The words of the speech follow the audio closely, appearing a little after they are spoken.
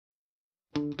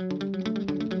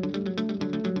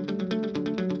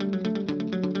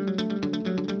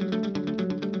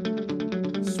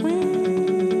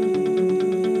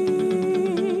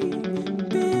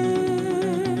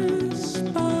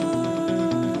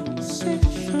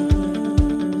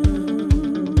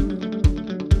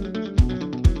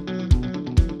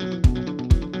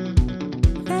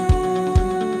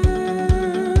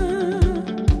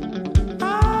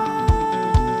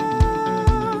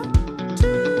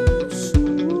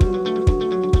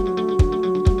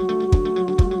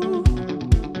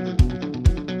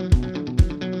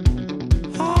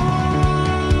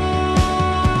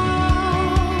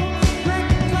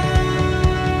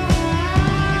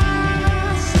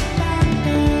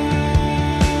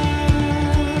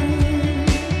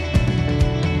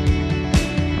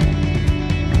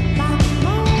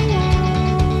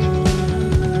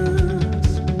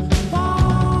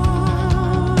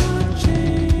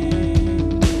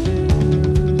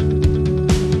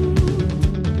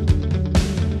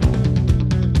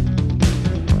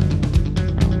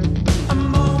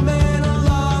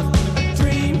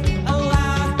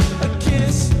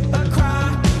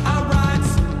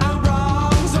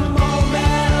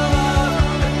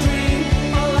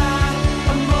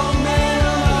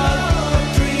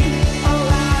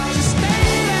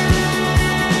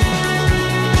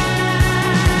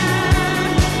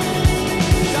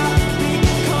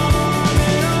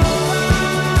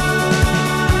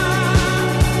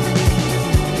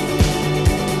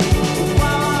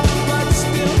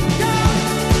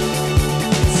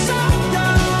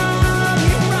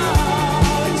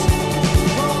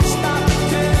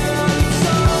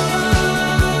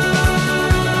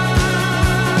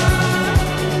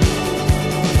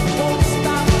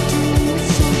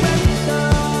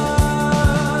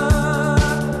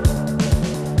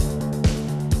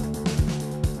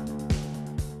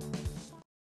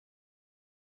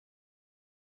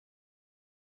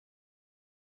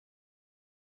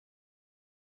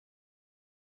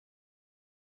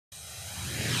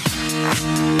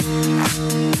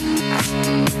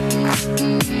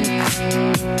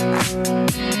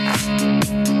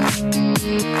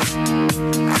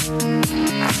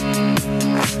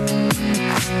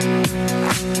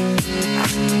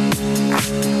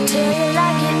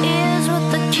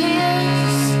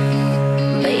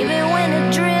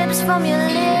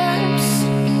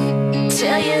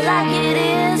Tell you like it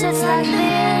is, it's like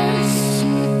this.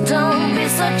 Don't be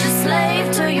such a slave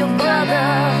to your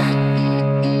brother.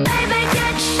 Baby,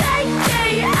 get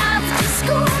shaky after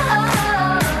school.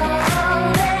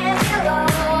 There you go,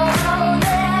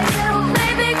 there you.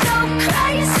 Baby, go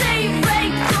crazy,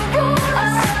 break the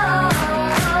rules.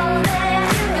 There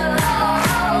you go,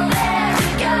 there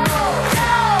you go.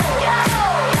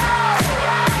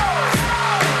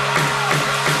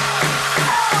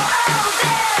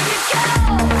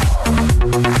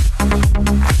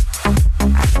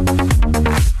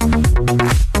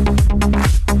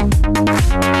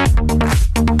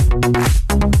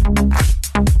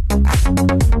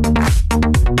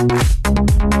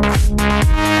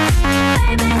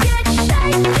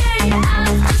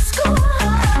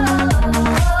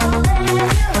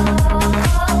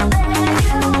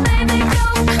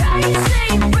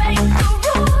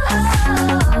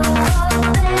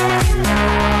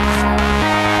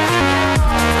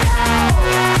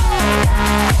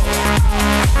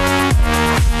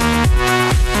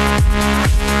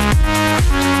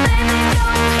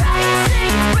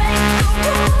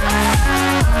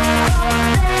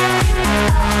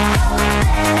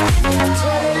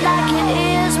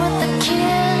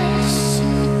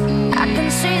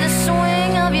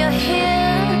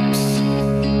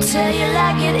 Tell you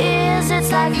like it is,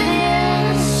 it's like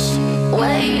this.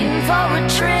 Waiting for a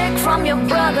trick from your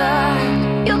brother.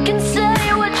 You can